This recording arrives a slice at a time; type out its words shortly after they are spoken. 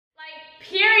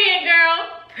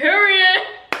period.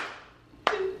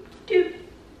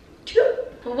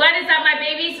 What is up, my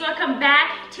babies? Welcome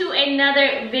back to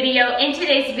another video. In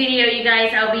today's video, you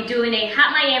guys, I'll be doing a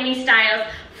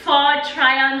Hotmiamistyles fall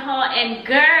try on haul, and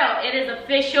girl, it is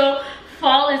official.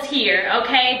 Fall is here,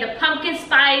 okay? The pumpkin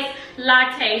spice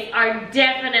lattes are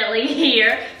definitely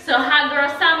here. So hot girl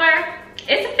summer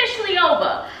is officially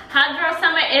over. Hot girl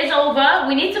summer is over.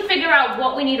 We need to figure out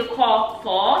what we need to call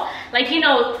fall. Like, you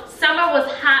know, summer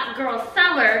was hot girl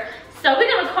summer, so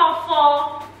we're gonna call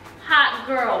fall hot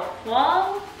girl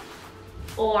fall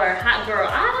or hot girl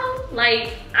autumn.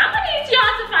 Like, I'm gonna need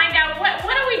y'all to find out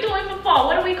what are we doing for fall?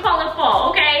 What are we calling fall,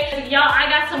 okay? Y'all, I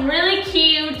got some really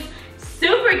cute,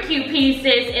 super cute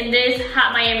pieces in this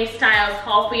Hotmiamistyles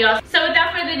haul for y'all. So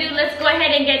without further ado, let's go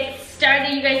ahead and get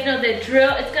started. You guys know the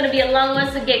drill. It's gonna be a long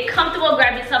one, so get comfortable,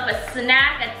 grab yourself a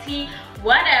snack, a tea,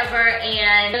 whatever,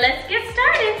 and let's get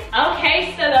started.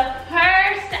 Okay, so the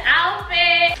first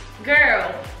outfit,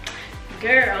 girl.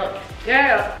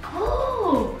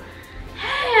 Oh,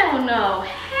 hell no,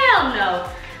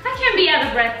 I can't be out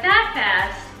of breath that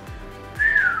fast.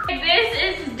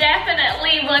 This is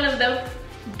definitely one of the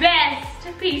best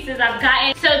pieces I've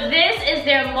gotten. So this is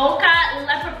their Mocha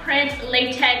leopard print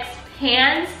latex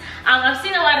pants. I've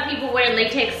seen a lot of people wear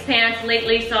latex pants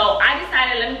lately, so I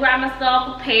decided let me grab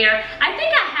myself a pair. I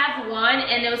think I have one,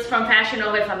 and it was from Fashion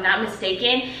Nova if I'm not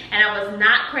mistaken, and I was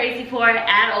not crazy for it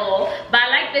at all. But I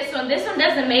like this one. This one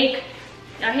doesn't make,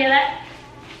 y'all hear that?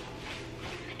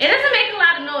 It doesn't make a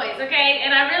lot of noise, okay?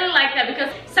 And I really like that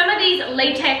because some of these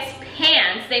latex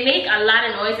pants, they make a lot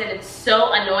of noise and it's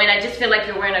so annoying. I just feel like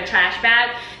you're wearing a trash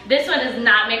bag. This one does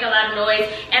not make a lot of noise,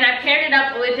 and I paired it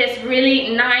up with this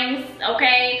really nice,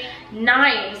 okay,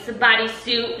 nice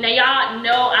bodysuit. Now y'all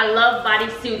know I love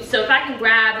bodysuits, so if I can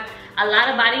grab a lot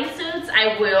of bodysuits,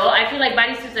 I will. I feel like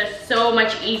bodysuits are so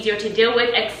much easier to deal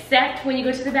with, except when you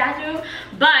go to the bathroom.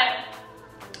 But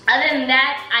other than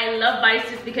that, I love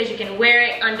bodysuits because you can wear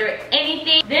it under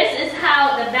anything. This is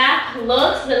how the back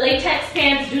looks. The latex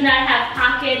pants do not have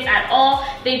pockets at all.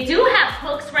 They do have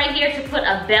hooks right here to put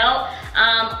a belt.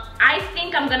 I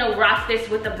think I'm gonna rock this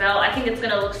with a belt. I think it's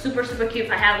gonna look super, super cute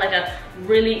if I have like a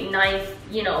really nice,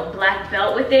 you know, black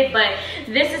belt with it. But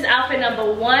this is outfit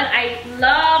number one. I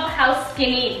love how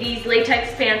skinny these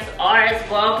latex pants are as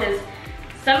well, because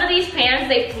some of these pants,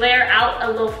 they flare out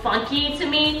a little funky to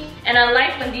me, and I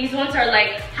like when these ones are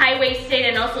like high-waisted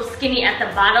and also skinny at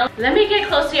the bottom. Let me get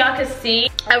close so y'all can see.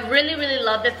 I really, really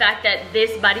love the fact that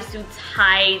this bodysuit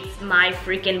hides my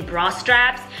freaking bra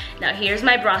straps. Now here's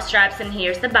my bra straps, and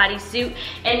here's the bodysuit,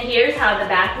 and here's how the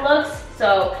back looks.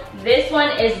 So this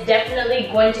one is definitely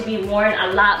going to be worn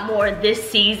a lot more this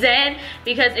season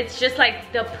because it's just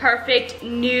like the perfect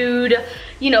nude,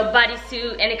 you know,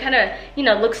 bodysuit, and it kind of, you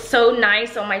know, looks so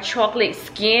nice on my chocolate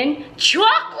skin.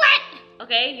 Chocolate!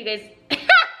 Okay, you guys.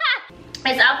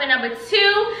 It's outfit number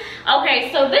two.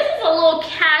 Okay, so this is a little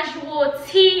casual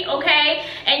tee, okay?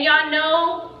 And y'all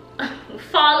know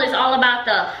fall is all about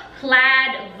the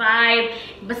plaid vibe,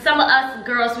 but some of us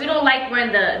girls, we don't like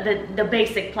wearing the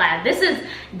basic plaid. This is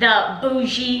the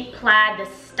bougie plaid, the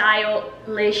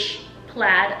stylish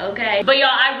plaid, okay? But y'all,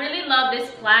 I really love this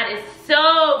plaid. It's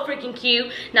so freaking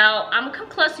cute. Now I'm gonna come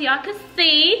close so y'all can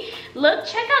see. Look,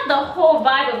 check out the whole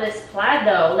vibe of this plaid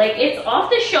though. Like, it's off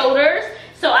the shoulders,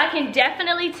 so I can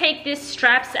definitely take this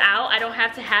straps out. I don't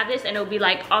have to have this, and it'll be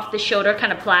like off the shoulder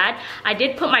kind of plaid. I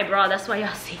did put my bra, that's why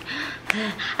y'all see.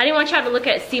 I didn't want y'all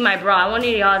to see my bra. I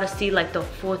wanted y'all to see like the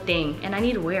full thing, and I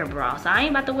need to wear a bra, so I ain't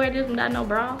about to wear this without no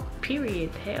bra, period,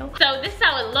 hell. So this is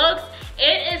how it looks.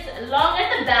 It is long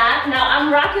at the back. Now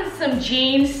I'm rocking some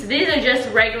jeans. These are just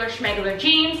regular schmegular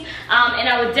jeans, and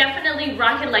I would definitely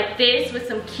rock it like this with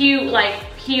some cute like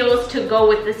heels to go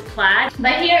with this plaid.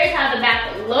 But here is how the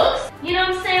back looks. You know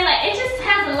what I'm saying? Like, it just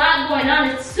has a lot going on.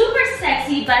 It's super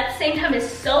sexy, but at the same time it's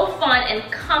so fun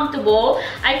and comfortable.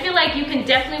 I feel like you can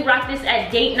definitely rock this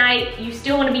at date night. You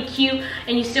still want to be cute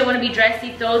and you still want to be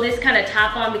dressy. Throw this kind of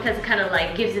top on because it kind of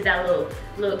like gives it that little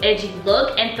edgy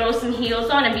look, and throw some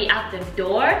heels on and be out the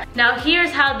door. Now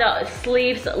here's how the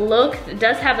sleeves look. It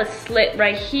does have a slit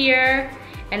right here,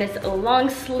 and it's a long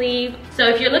sleeve. So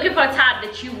if you're looking for a top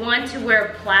that you want to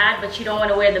wear plaid, but you don't want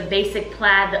to wear the basic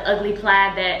plaid, the ugly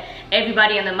plaid that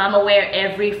everybody and the mama wear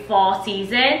every fall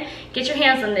season, get your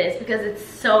hands on this because it's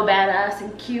so badass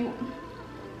and cute.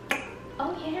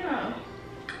 Oh yeah,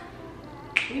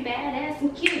 we badass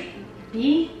and cute.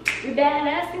 B, we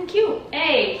badass and cute.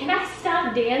 Hey, can I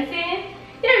stop dancing?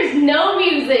 There's no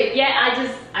music yet. I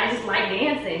just like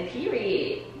dancing,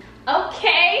 period.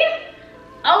 Okay.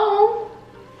 Oh.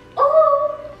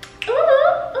 Ooh.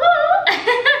 Ooh. Ooh.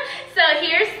 So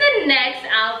here's the next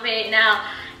outfit.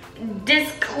 Now,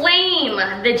 disclaim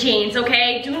the jeans,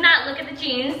 okay? Do not look at the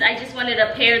jeans. I just wanted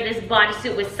to pair this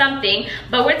bodysuit with something,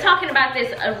 but we're talking about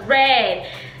this red,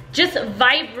 just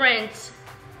vibrant,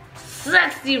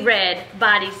 sexy red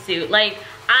bodysuit. Like,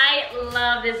 I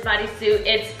love this bodysuit.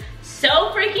 It's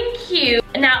so freaking cute.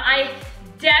 Now, I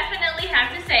definitely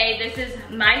have to say this is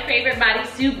my favorite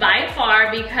bodysuit by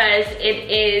far because it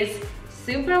is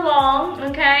super long,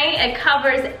 okay? It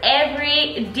covers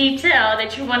every detail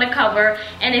that you want to cover,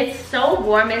 and it's so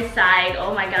warm inside.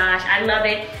 Oh my gosh, I love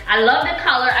it. I love the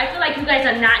color. I feel like you guys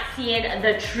are not seeing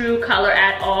the true color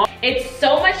at all. It's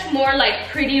so much more like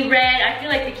pretty red. I feel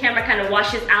like the camera kind of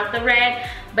washes out the red,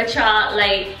 but y'all,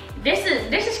 like, this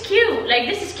is cute. Like,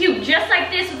 this is cute. Just like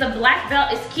this with a black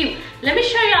belt is cute. Let me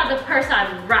show y'all the purse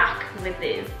I rock with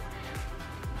this.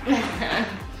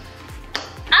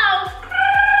 Oh,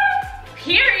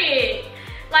 period.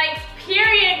 Like,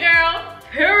 period, girl.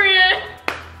 Period.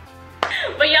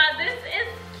 But y'all, this is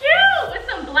cute with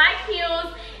some black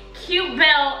heels, cute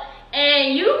belt,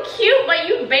 and you cute, but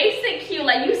you basic cute,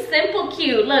 like you simple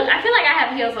cute. Look, I feel like I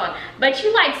have heels on, but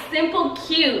you like simple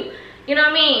cute. You know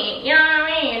what I mean? You know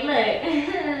what I mean?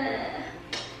 Look.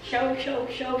 Show,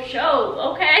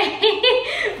 okay?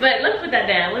 But let's put that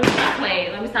down. Let me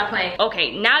stop playing.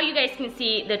 Okay, now you guys can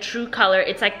see the true color.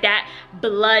 It's like that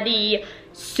bloody,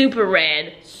 super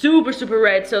red. Super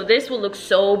red. So this will look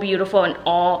so beautiful in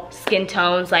all skin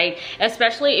tones. Like,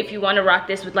 especially if you want to rock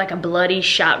this with like a bloody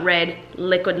shot red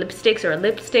liquid lipsticks or a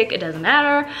lipstick. It doesn't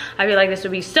matter. I feel like this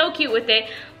would be so cute with it.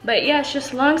 But yeah, it's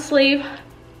just long sleeve.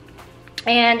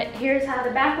 And here's how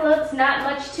the back looks. Not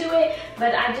much to it,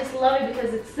 but I just love it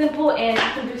because it's simple and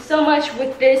I can do so much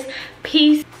with this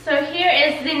piece. So here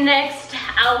is the next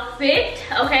outfit.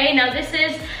 Okay, now this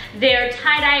is their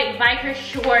tie-dye biker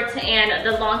shorts and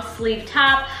the long sleeve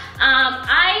top.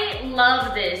 I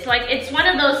love this. Like, it's one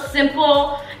of those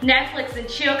simple Netflix and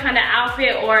chill kind of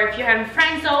outfit, or if you're having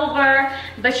friends over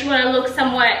but you want to look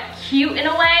somewhat cute in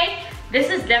a way. This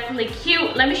is definitely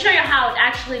cute. Let me show you how I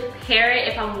actually pair it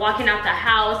if I'm walking out the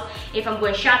house, if I'm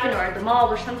going shopping or at the mall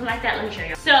or something like that. Let me show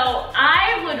you. So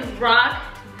I would rock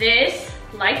this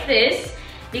like this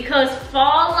because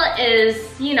fall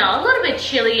is, you know, a little bit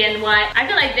chilly and what. I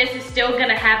feel like this is still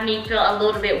gonna have me feel a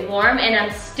little bit warm and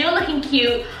I'm still looking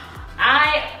cute.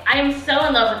 I'm so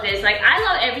in love with this. Like, I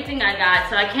love everything I got,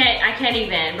 so I can't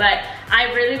even, but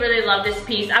I really love this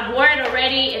piece. I've worn it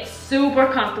already. It's super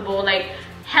comfortable. Like,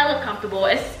 hella comfortable,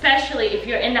 especially if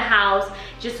you're in the house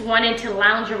just wanting to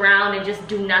lounge around and just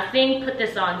do nothing. Put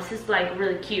this on. This is like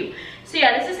really cute. So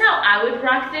yeah, this is how I would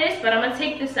rock this, but I'm gonna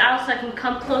take this out so I can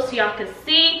come close so y'all can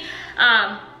see.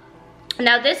 Now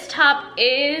this top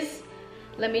is,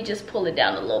 let me just pull it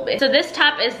down a little bit. So this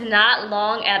top is not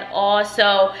long at all,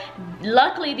 so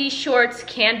luckily these shorts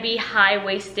can be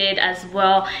high-waisted as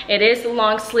well. It is a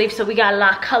long sleeve, so we got a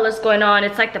lot of colors going on.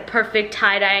 It's like the perfect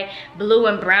tie-dye blue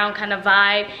and brown kind of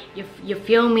vibe. You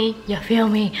feel me? You feel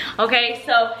me? Okay,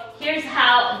 so here's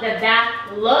how the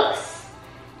back looks.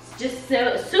 It's just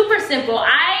so, super simple.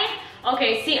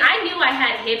 Okay, see, I knew I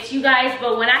had hips, you guys,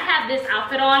 but when I have this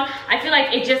outfit on, I feel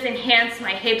like it just enhanced my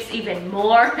hips even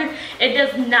more. It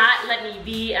does not let me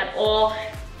be at all.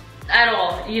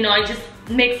 You know, it just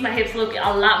makes my hips look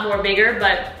a lot more bigger,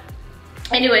 but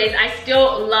anyways, I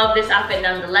still love this outfit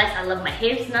nonetheless. I love my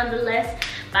hips nonetheless,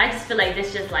 but I just feel like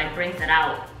this just like brings it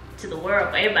out to the world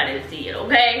for everybody to see it,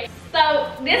 okay?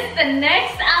 So this is the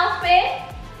next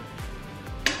outfit.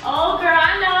 Oh girl,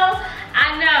 I know.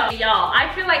 Y'all,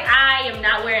 I feel like I am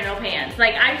not wearing no pants.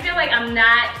 Like, I feel like I'm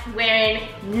not wearing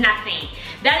nothing.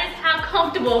 That is how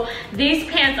comfortable these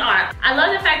pants are. I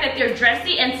love the fact that they're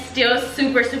dressy and still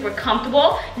super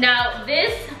comfortable. Now,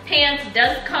 this pants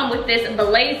does come with this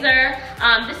blazer.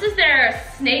 This is their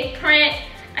snake print.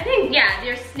 I think, yeah,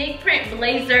 their snake print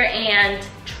blazer and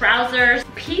trousers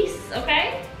piece,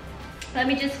 okay? Let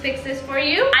me just fix this for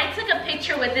you. I took a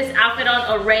picture with this outfit on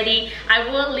already. I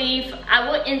will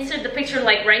insert the picture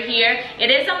like right here.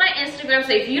 It is on my Instagram,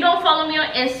 so if you don't follow me on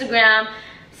Instagram,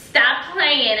 stop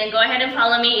playing and go ahead and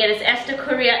follow me. It is Esther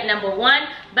Korea #1.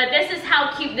 But this is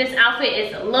how cute this outfit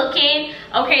is looking.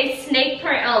 Okay, snake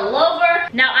print all over.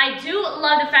 Now, I do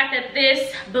love the fact that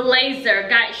this blazer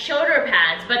got shoulder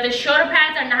pads, but the shoulder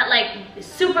pads are not like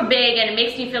super big and it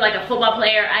makes me feel like a football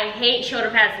player. I hate shoulder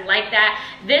pads like that.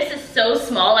 This is so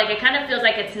small, like it kind of feels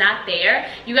like it's not there.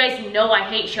 You guys know I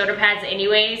hate shoulder pads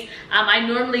anyways. I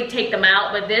normally take them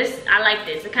out, but this, I like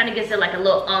this. It kind of gives it like a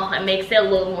little, it makes it a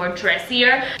little more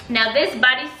dressier. Now this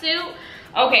bodysuit,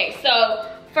 okay,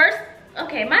 so first,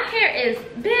 okay, my hair is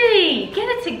big. Get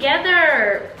it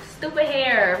together. stupid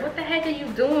hair. What the heck are you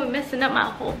doing? Messing up my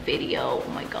whole video. Oh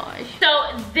my gosh. So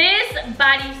this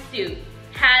bodysuit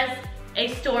has a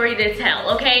story to tell,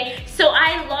 okay? So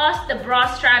I lost the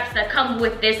bra straps that come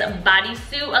with this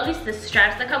bodysuit, at least the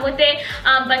straps that come with it,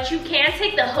 but you can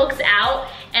take the hooks out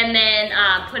and then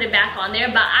put it back on there,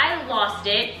 but I lost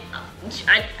it.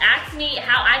 Asked me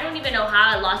how, I don't even know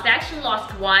how I lost it. I actually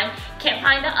lost one, can't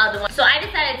find the other one. So I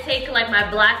decided to take like my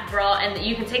black bra, and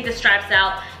you can take the straps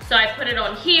out. So I put it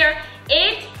on here.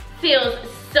 It feels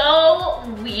so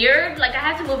weird, like I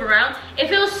have to move around. It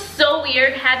feels so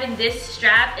weird having this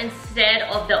strap instead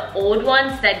of the old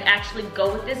ones that actually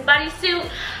go with this bodysuit.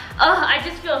 I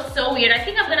just feel so weird. I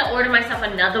think I'm gonna order myself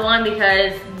another one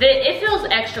because it feels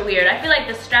extra weird. I feel like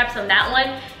the straps on that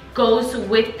one goes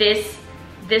with this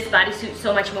bodysuit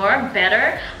so much more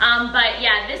better. But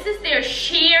yeah, this is their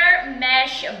sheer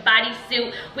mesh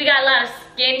bodysuit. We got a lot of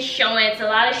skin showing. It's a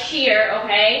lot of sheer,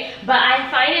 okay? But I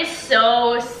find it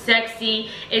so sexy.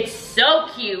 It's so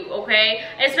cute, okay?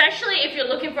 Especially if you're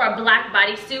looking for a black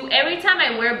bodysuit. Every time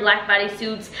I wear black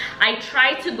bodysuits, I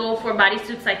try to go for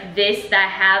bodysuits like this that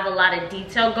have a lot of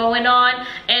detail going on.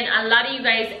 And a lot of you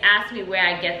guys ask me where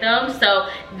I get them. So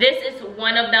this is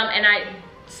one of them, and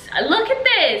look at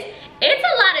this. It's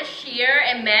a lot of sheer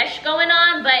and mesh going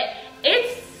on, but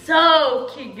it's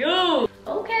so cute.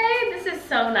 Okay, this is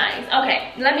so nice.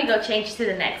 Okay, let me go change to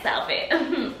the next outfit.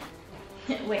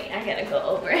 Wait, I gotta go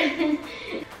over it.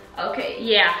 Okay,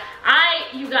 yeah,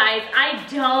 you guys, I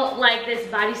don't like this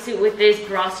bodysuit with this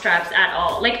bra straps at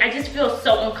all. Like, I just feel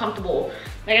so uncomfortable.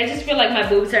 Like, I just feel like my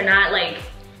boobs are not like,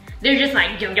 they're just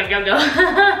like, go, go, go, go.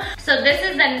 So this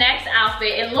is the next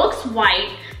outfit. It looks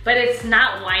white, but it's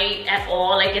not white at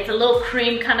all. Like, it's a little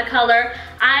cream kind of color.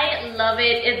 I love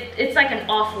it. It's like an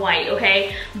off-white,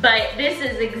 okay? But this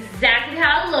is exactly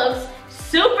how it looks.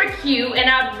 Super cute, and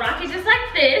I would rock it just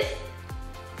like this.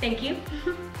 Thank you.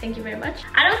 Thank you very much.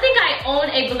 I don't think I own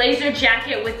a blazer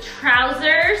jacket with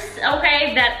trousers,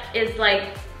 okay, that is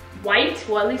like white,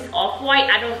 well, at least off-white.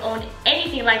 I don't own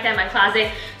anything like that in my closet.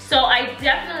 So I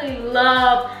definitely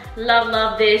love, love,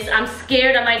 love this. I'm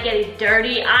scared I might get it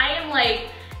dirty. I am like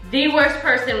the worst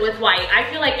person with white.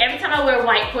 I feel like every time I wear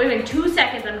white, for even 2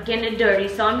 seconds, I'm getting it dirty.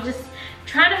 So I'm just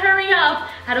trying to hurry up.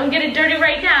 I don't get it dirty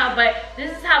right now, but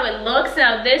this is how it looks.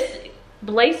 Now this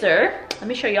blazer, let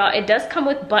me show y'all. It does come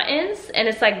with buttons, and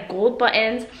it's like gold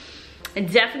buttons.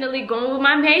 Definitely going with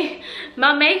my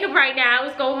makeup right now.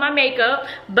 It's going with my makeup,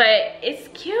 but it's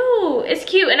cute. It's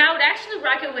cute, and I would actually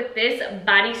rock it with this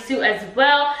bodysuit as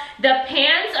well. The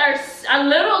pants are a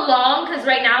little long because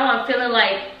right now I'm feeling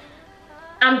like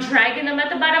I'm dragging them at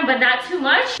the bottom, but not too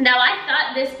much. Now I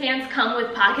thought this pants come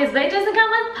with pockets, but it doesn't come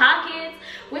with pockets,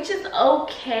 which is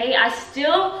okay. I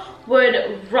still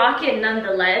would rock it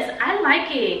nonetheless. I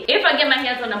like it. If I get my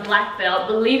hands on a black belt,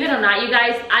 believe it or not, you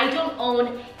guys, I don't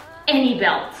own any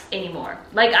belts anymore.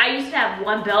 Like, I used to have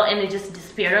one belt and it just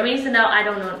disappeared on me, so now I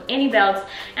don't own any belts,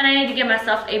 and I need to get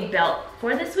myself a belt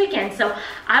for this weekend. So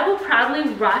I will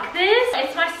probably rock this.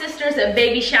 It's my sister's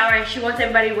baby shower and she wants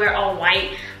everybody to wear all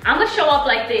white. I'm gonna show up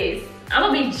like this. I'm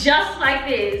gonna be just like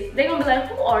this. They're gonna be like,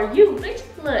 who are you? Bitch,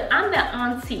 look, I'm the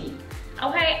auntie.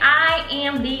 Okay, I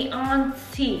am the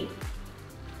auntie.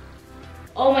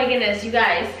 Oh my goodness, you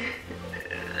guys.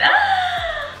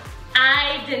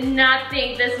 I did not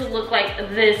think this would look like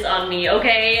this on me,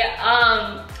 okay?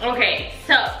 Okay,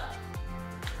 so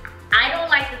I don't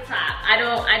like the top.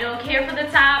 I don't care for the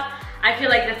top. I feel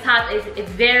like the top is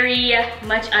very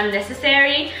much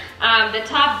unnecessary. The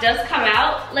top does come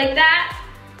out like that.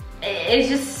 It's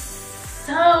just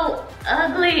so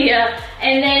ugly.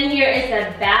 And then here is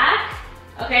the back.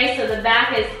 Okay, so the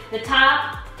back is, the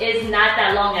top is not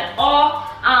that long at all.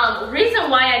 Reason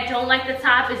why I don't like the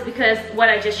top is because what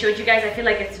I just showed you guys, I feel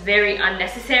like it's very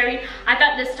unnecessary. I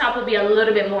thought this top would be a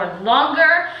little bit more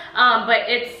longer, but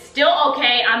it's still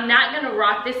okay. I'm not gonna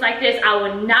rock this like this. I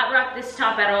would not rock this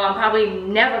top at all. I'm probably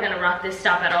never gonna rock this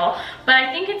top at all. But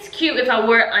I think it's cute if I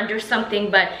wear it under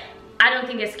something, but I don't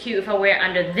think it's cute if I wear it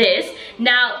under this.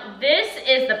 Now, this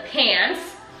is the pants.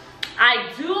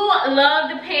 I do love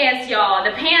the pants, y'all.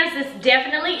 The pants is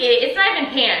definitely it. It's not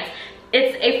even pants.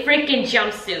 It's a freaking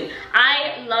jumpsuit.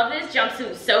 I love this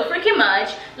jumpsuit so freaking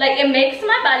much. Like, it makes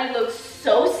my body look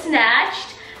so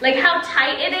snatched. Like, how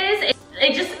tight it is,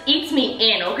 it just eats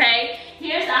me in, okay?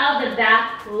 Here's how the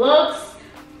back looks.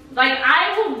 Like,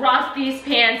 I will rock these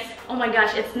pants. Oh my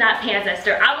gosh, it's not pants,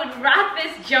 Esther. I would rock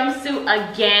this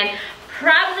jumpsuit again.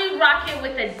 Probably rock it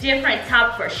with a different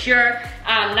top for sure.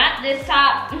 Not this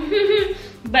top.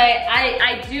 But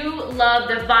I do love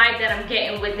the vibe that I'm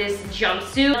getting with this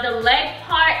jumpsuit. The leg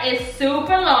part is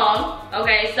super long,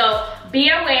 okay? So be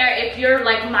aware if you're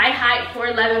like my height,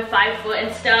 4'11", 5 foot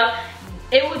and stuff,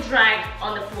 it will drag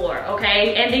on the floor,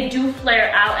 okay? And they do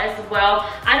flare out as well.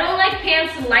 I don't like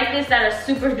pants like this that are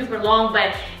super duper long,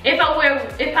 but if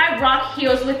I rock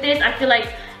heels with this, I feel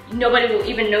like nobody will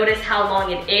even notice how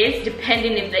long it is.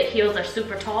 Depending if the heels are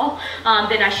super tall,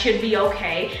 then I should be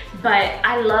okay. But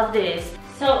I love this.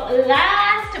 So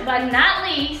last but not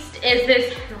least is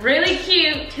this really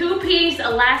cute 2-piece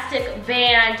elastic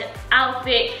band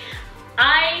outfit.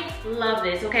 I love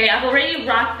this, okay? I've already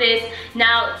rocked this.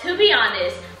 Now, to be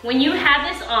honest, when you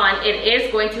have this on, it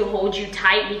is going to hold you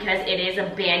tight because it is a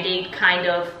Band-Aid kind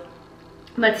of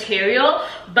material,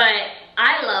 but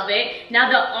I love it.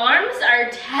 Now, the arms are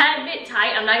a tad bit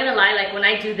tight. I'm not gonna lie, like when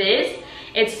I do this,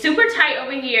 it's super tight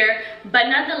over here, but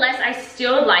nonetheless, I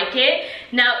still like it.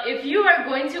 Now, if you are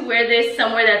going to wear this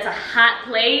somewhere that's a hot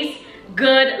place,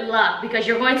 good luck, because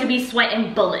you're going to be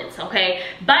sweating bullets, okay?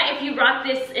 But if you rock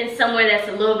this in somewhere that's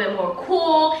a little bit more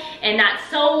cool and not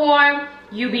so warm,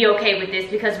 you'll be okay with this,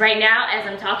 because right now, as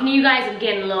I'm talking to you guys, I'm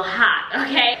getting a little hot,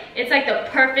 okay? It's like the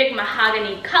perfect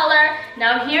mahogany color.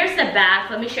 Now, here's the back.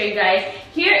 Let me show you guys.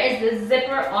 Here is the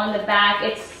zipper on the back.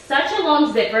 It's such a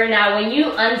long zipper. Now, when you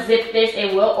unzip this,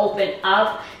 it will open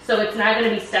up, so it's not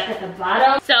gonna be stuck at the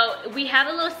bottom. So we have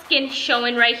a little skin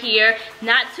showing right here,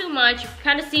 not too much. You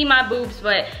kind of see my boobs,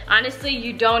 but honestly,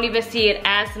 you don't even see it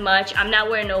as much. I'm not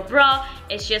wearing no bra.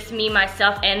 It's just me,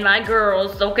 myself, and my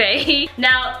girls, okay?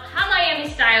 Now,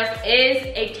 Hotmiamistyles is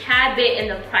a tad bit in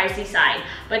the pricey side,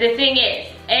 but the thing is,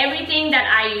 everything that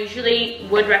I usually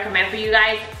would recommend for you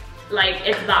guys, like,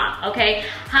 it's bomb, okay?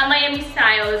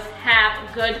 Hotmiamistyles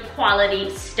have good quality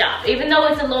stuff. Even though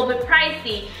it's a little bit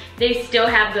pricey, they still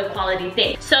have good quality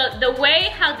things. So the way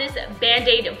how this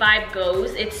Band-Aid vibe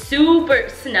goes, it's super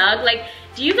snug. Like,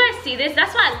 do you guys see this?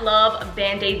 That's why I love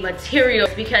Band-Aid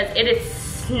materials, because it is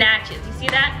snatches. You see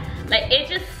that? Like, it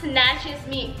just snatches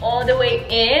me all the way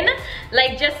in.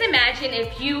 Like, just imagine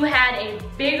if you had a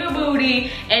bigger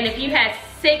booty and if you had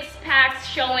 6 packs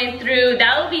showing through.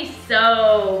 That would be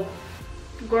so,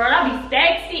 girl, I'd be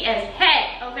sexy as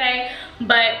heck, okay?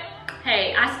 But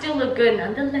hey, I still look good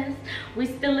nonetheless. We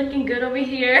still looking good over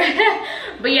here.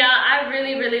 But yeah, I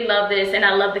really, really love this, and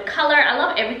I love the color. I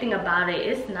love everything about it.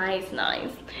 It's nice, nice.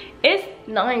 It's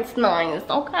nice, nice,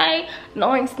 okay?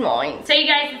 Nice, nice. So you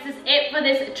guys, this is it for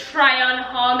this try-on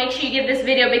haul. Make sure you give this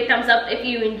video a big thumbs up if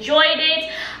you enjoyed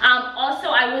it. Also,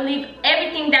 I will leave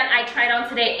everything that I tried on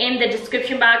today in the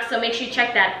description box, so make sure you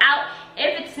check that out.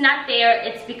 If it's not there,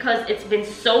 it's because it's been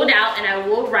sold out, and I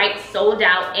will write sold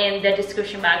out in the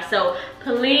description box. So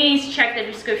please check the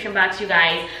description box, you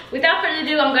guys. Without further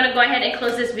ado, I'm gonna go ahead and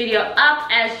close this video up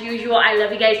as usual. I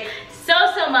love you guys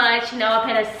so much.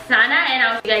 Nawapena sana, and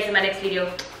I'll see you guys in my next video.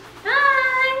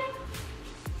 Bye.